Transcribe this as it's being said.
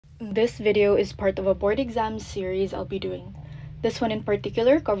This video is part of a board exam series I'll be doing. This one in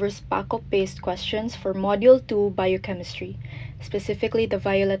particular covers PACOP-based questions for Module 2 Biochemistry, specifically the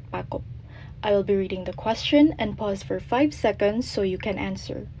violet PACOP. I will be reading the question and pause for 5 seconds so you can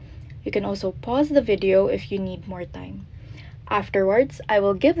answer. You can also pause the video if you need more time. Afterwards, I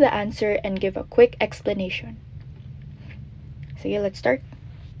will give the answer and give a quick explanation. So yeah, let's start.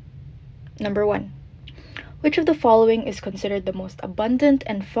 Number 1. Which of the following is considered the most abundant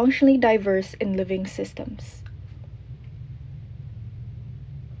and functionally diverse in living systems?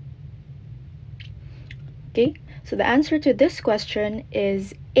 Okay, so the answer to this question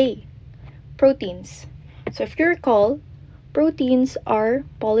is A, proteins. So if you recall, proteins are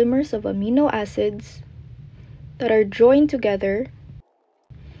polymers of amino acids that are joined together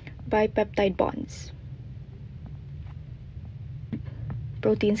by peptide bonds.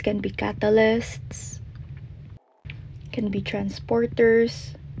 Proteins can be catalysts, can be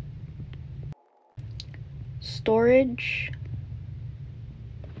transporters, storage,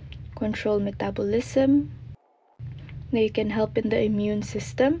 control metabolism. They can help in the immune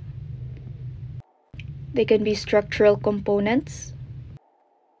system. They can be structural components.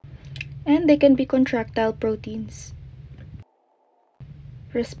 And they can be contractile proteins.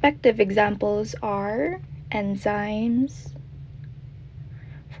 Respective examples are enzymes,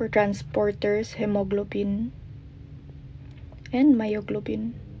 for transporters, hemoglobin and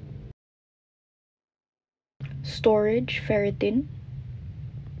myoglobin. Storage, ferritin.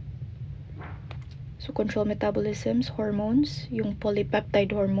 So control metabolisms, hormones, yung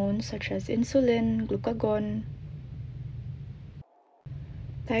polypeptide hormones such as insulin, glucagon,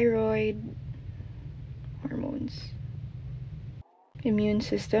 thyroid hormones. Immune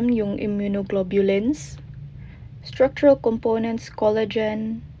system, yung immunoglobulins. Structural components,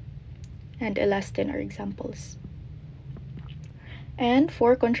 collagen and elastin are examples. And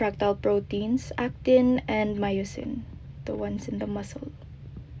for contractile proteins, actin and myosin, the ones in the muscle.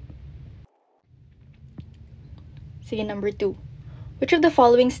 See number 2. Which of the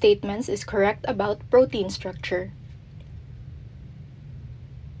following statements is correct about protein structure?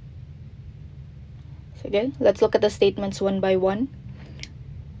 So again, let's look at the statements one by one.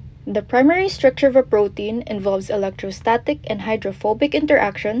 The primary structure of a protein involves electrostatic and hydrophobic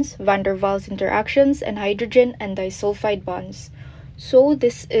interactions, van der Waals interactions, and hydrogen and disulfide bonds. So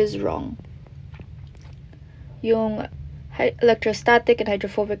this is wrong. Yung electrostatic and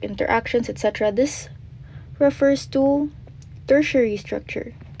hydrophobic interactions, etc., this refers to tertiary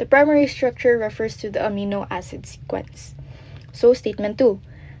structure. The primary structure refers to the amino acid sequence. So statement 2.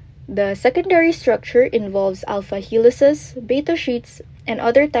 The secondary structure involves alpha helices, beta sheets, and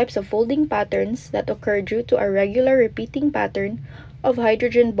other types of folding patterns that occur due to a regular repeating pattern of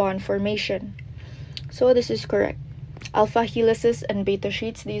hydrogen bond formation. So this is correct. Alpha helices and beta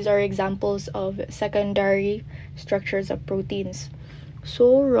sheets, these are examples of secondary structures of proteins.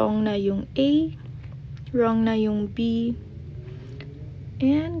 So wrong na yung A, wrong na yung B,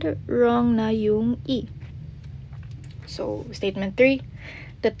 and wrong na yung E. So statement 3.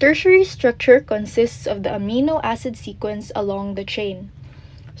 The tertiary structure consists of the amino acid sequence along the chain.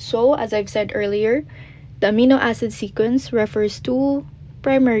 So, as I've said earlier, the amino acid sequence refers to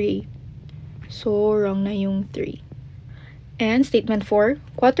primary. So, wrong na yung 3. And statement 4,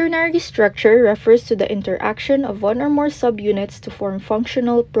 quaternary structure refers to the interaction of one or more subunits to form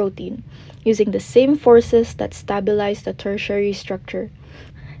functional protein, using the same forces that stabilize the tertiary structure.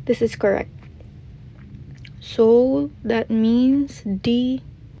 This is correct. So, that means D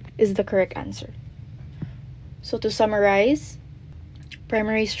is the correct answer. So to summarize,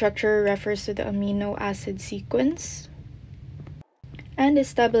 primary structure refers to the amino acid sequence and is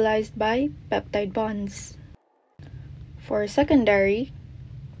stabilized by peptide bonds. For secondary,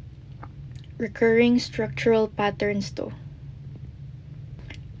 recurring structural patterns to,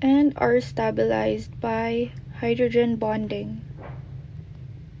 and are stabilized by hydrogen bonding.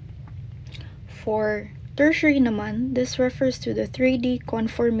 For tertiary naman, this refers to the 3D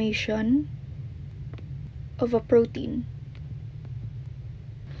conformation of a protein.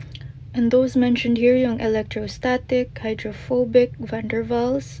 And those mentioned here, yung electrostatic, hydrophobic, van der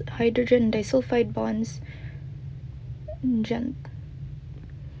Waals, hydrogen and disulfide bonds,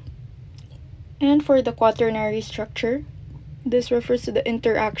 and for the quaternary structure, this refers to the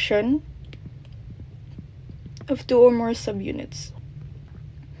interaction of two or more subunits.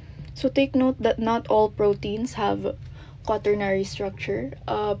 So take note that not all proteins have quaternary structure.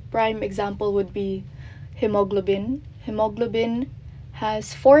 A prime example would be hemoglobin. Hemoglobin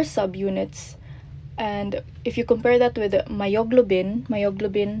has 4 subunits, and if you compare that with myoglobin,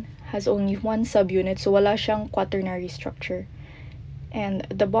 myoglobin has only 1 subunit, so wala siyang quaternary structure. and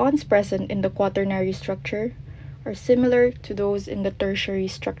the bonds present in the quaternary structure are similar to those in the tertiary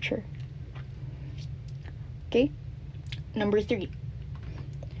structure. Okay, number 3.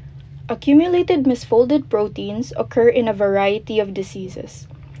 Accumulated misfolded proteins occur in a variety of diseases.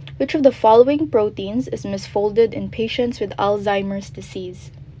 Which of the following proteins is misfolded in patients with Alzheimer's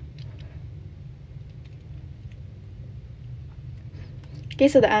disease? Okay,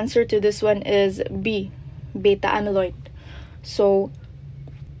 so the answer to this one is B, beta amyloid. So,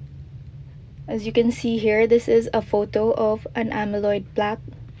 as you can see here, this is a photo of an amyloid plaque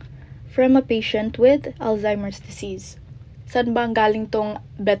from a patient with Alzheimer's disease. Saan ba ang galing tong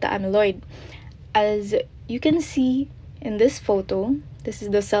beta amyloid? As you can see in this photo, this is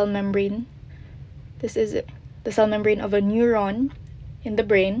the cell membrane. This is the cell membrane of a neuron in the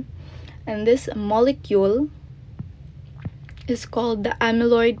brain, and this molecule is called the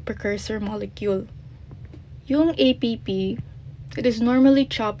amyloid precursor molecule. Yung APP, it is normally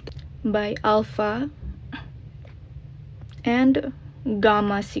chopped by alpha and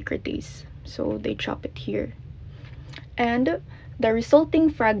gamma secretase. So they chop it here. And the resulting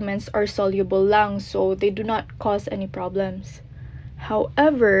fragments are soluble lang, so they do not cause any problems.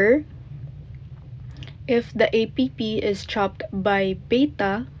 However, if the APP is chopped by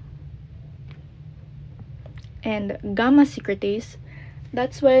beta and gamma secretase,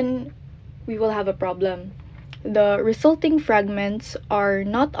 that's when we will have a problem. The resulting fragments are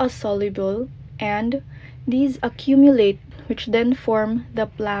not as soluble, and these accumulate, which then form the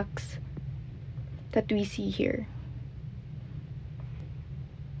plaques that we see here.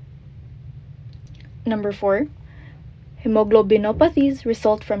 Number 4. Hemoglobinopathies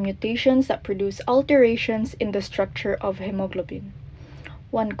result from mutations that produce alterations in the structure of hemoglobin.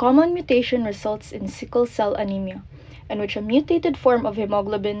 One common mutation results in sickle cell anemia, in which a mutated form of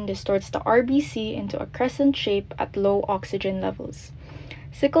hemoglobin distorts the RBC into a crescent shape at low oxygen levels.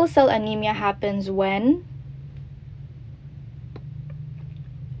 Sickle cell anemia happens when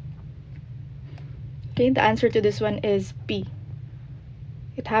the answer to this one is B.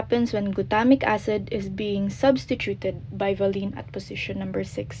 It happens when glutamic acid is being substituted by valine at position number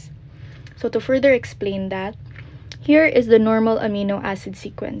 6. So to further explain that, here is the normal amino acid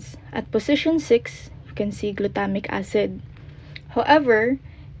sequence. At position 6, you can see glutamic acid. However,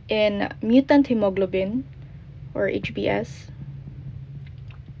 in mutant hemoglobin, or HbS,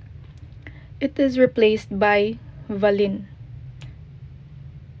 it is replaced by valine.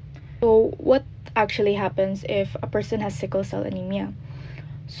 So what actually happens if a person has sickle cell anemia?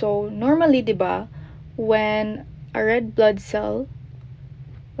 So normally, diba, when a red blood cell,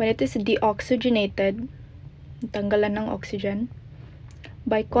 when it is deoxygenated, tanggalan ng oxygen,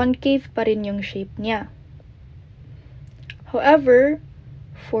 by concave pa rin yung shape niya. However,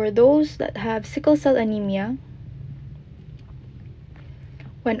 for those that have sickle cell anemia,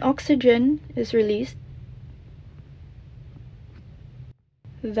 when oxygen is released,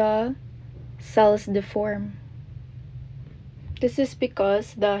 the cells deform. This is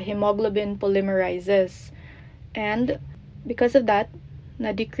because the hemoglobin polymerizes, and because of that,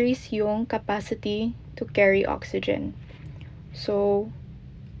 na-decrease yung capacity to carry oxygen. So,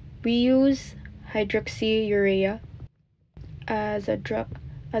 we use hydroxyurea as a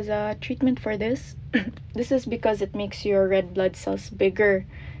treatment for this. This is because it makes your red blood cells bigger.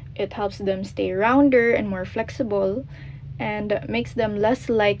 It helps them stay rounder and more flexible, and makes them less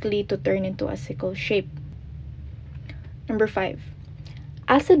likely to turn into a sickle shape. Number 5.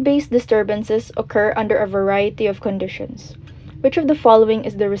 Acid-base disturbances occur under a variety of conditions. Which of the following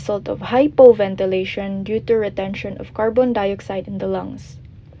is the result of hypoventilation due to retention of carbon dioxide in the lungs?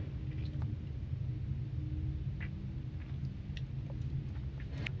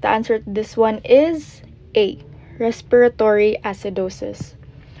 The answer to this one is A, respiratory acidosis.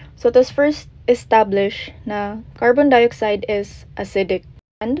 So let us first establish na carbon dioxide is acidic.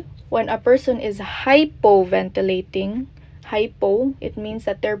 And when a person is hypoventilating, hypo, it means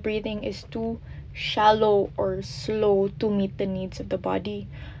that their breathing is too shallow or slow to meet the needs of the body,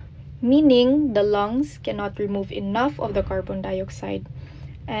 meaning the lungs cannot remove enough of the carbon dioxide,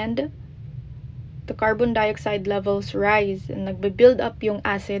 and the carbon dioxide levels rise and nagbe-build up yung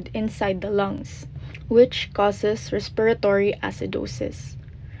acid inside the lungs, which causes respiratory acidosis.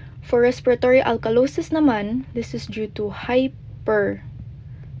 For respiratory alkalosis naman, this is due to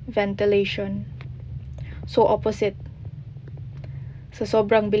hyperventilation. So opposite. Sa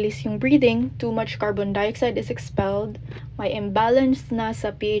sobrang bilis yung breathing, too much carbon dioxide is expelled, may imbalance na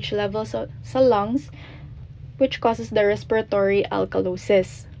sa pH level sa lungs, which causes the respiratory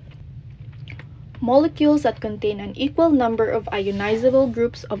alkalosis. Molecules that contain an equal number of ionizable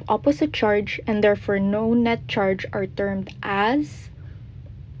groups of opposite charge and therefore no net charge are termed as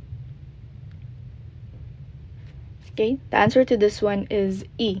Okay, the answer to this one is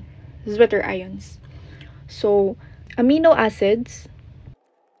E, Zwitterions. So, amino acids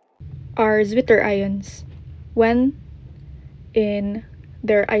are Zwitterions when in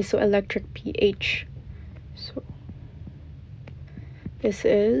their isoelectric pH. So, this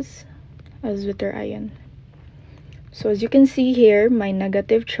is a Zwitterion. So as you can see here, my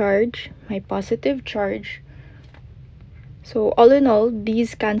negative charge, my positive charge. So all in all,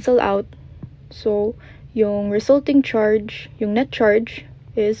 these cancel out. So yung resulting charge, yung net charge,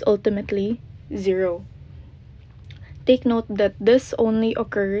 is ultimately 0. Take note that this only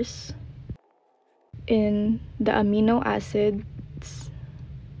occurs in the amino acids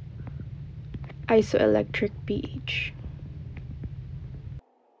isoelectric pH.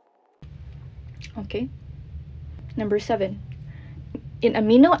 Okay. Number 7. In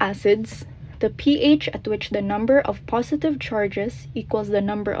amino acids, the pH at which the number of positive charges equals the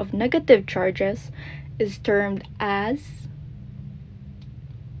number of negative charges is termed as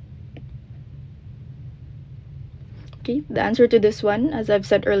okay, the answer to this one, as I've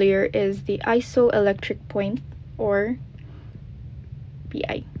said earlier, is the isoelectric point, or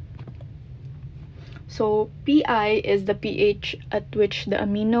PI. So PI is the pH at which the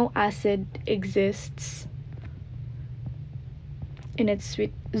amino acid exists in its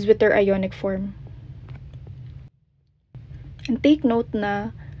Zwitterionic form. And take note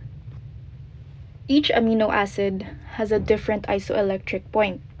na each amino acid has a different isoelectric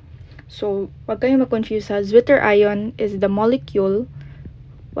point. So, wag kayong ma-confuse ha. Zwitterion is the molecule,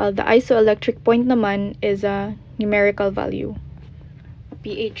 while the isoelectric point naman is a numerical value, a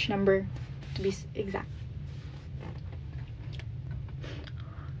pH number to be exact.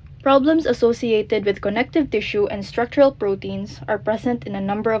 Problems associated with connective tissue and structural proteins are present in a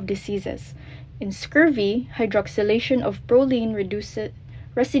number of diseases. In scurvy, hydroxylation of proline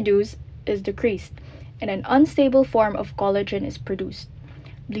residues is decreased, and an unstable form of collagen is produced.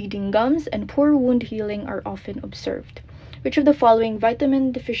 Bleeding gums and poor wound healing are often observed. Which of the following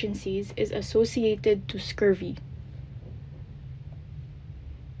vitamin deficiencies is associated to scurvy?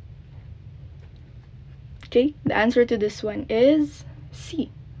 Okay, the answer to this one is C,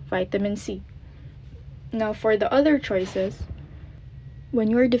 vitamin C. Now for the other choices,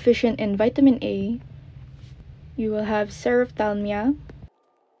 when you're deficient in vitamin A, you will have serothalmia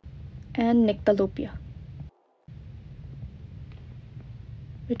and nyctalopia,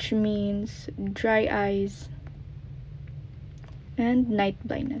 which means dry eyes and night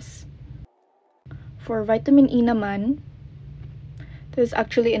blindness. For vitamin E naman, this is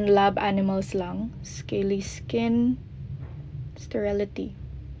actually in lab animals lang, scaly skin, sterility.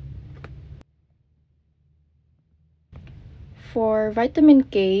 For vitamin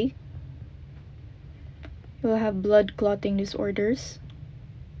K, you'll have blood clotting disorders.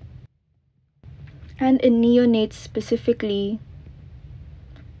 And in neonates specifically,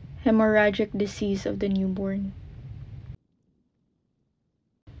 hemorrhagic disease of the newborn.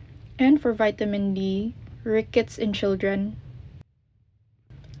 And for vitamin D, rickets in children,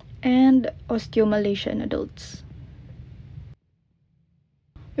 and osteomalacia in adults.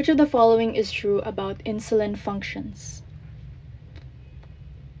 Which of the following is true about insulin functions?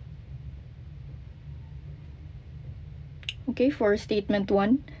 Okay, for statement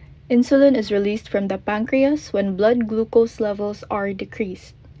 1, insulin is released from the pancreas when blood glucose levels are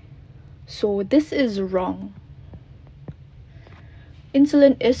decreased. So this is wrong.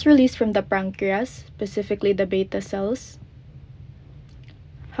 Insulin is released from the pancreas, specifically the beta cells.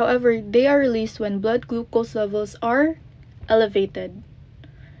 However, they are released when blood glucose levels are elevated.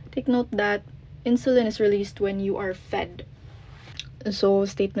 Take note that insulin is released when you are fed. So,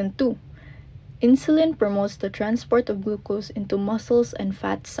 statement 2. Insulin promotes the transport of glucose into muscles and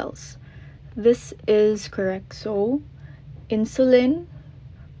fat cells. This is correct. So, insulin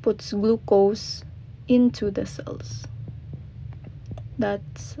puts glucose into the cells.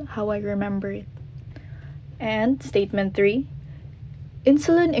 That's how I remember it. And statement 3.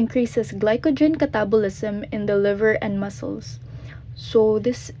 Insulin increases glycogen catabolism in the liver and muscles. So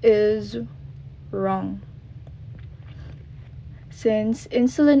this is wrong. Since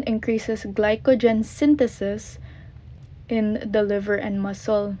insulin increases glycogen synthesis in the liver and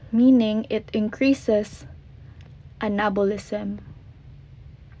muscle, meaning it increases anabolism.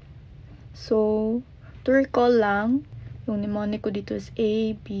 So, to recall lang, yung mnemonic ko dito is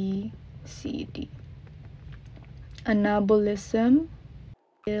A, B, C, D. Anabolism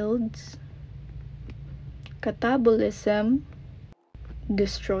builds, catabolism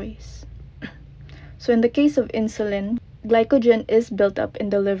destroys. So in the case of insulin, glycogen is built up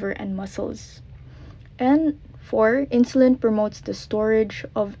in the liver and muscles. And 4, insulin promotes the storage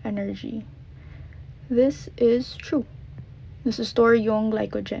of energy. this is true. Nasa-store yung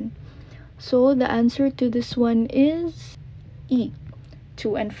glycogen. So, the answer to this one is E,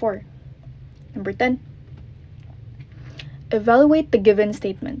 2 and 4. Number 10. Evaluate the given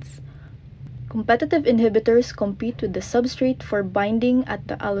statements. Competitive inhibitors compete with the substrate for binding at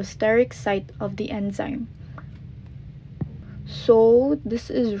the allosteric site of the enzyme. So, this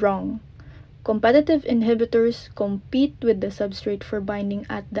is wrong. Competitive inhibitors compete with the substrate for binding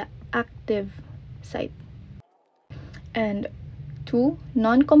at the active site. And 2.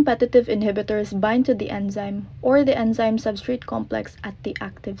 Non-competitive inhibitors bind to the enzyme or the enzyme substrate complex at the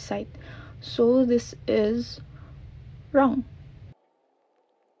active site. So, this is wrong.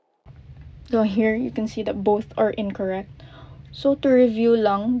 So here you can see that both are incorrect. So to review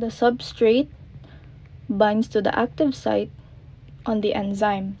lang, the substrate binds to the active site on the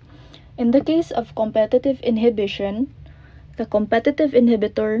enzyme. In the case of competitive inhibition, the competitive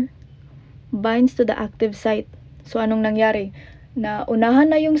inhibitor binds to the active site. So anong nangyari? Na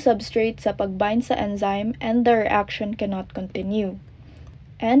unahan na yung substrate sa pagbind sa enzyme and the reaction cannot continue.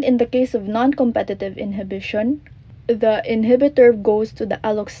 And in the case of non-competitive inhibition, the inhibitor goes to the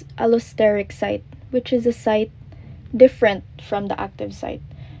allosteric site, which is a site different from the active site.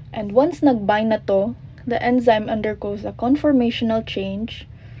 And once nagbind na to, the enzyme undergoes a conformational change.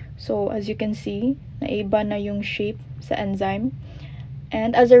 So as you can see, naiba na yung shape sa enzyme.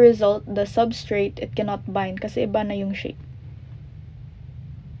 And as a result, the substrate, it cannot bind kasi iba na yung shape.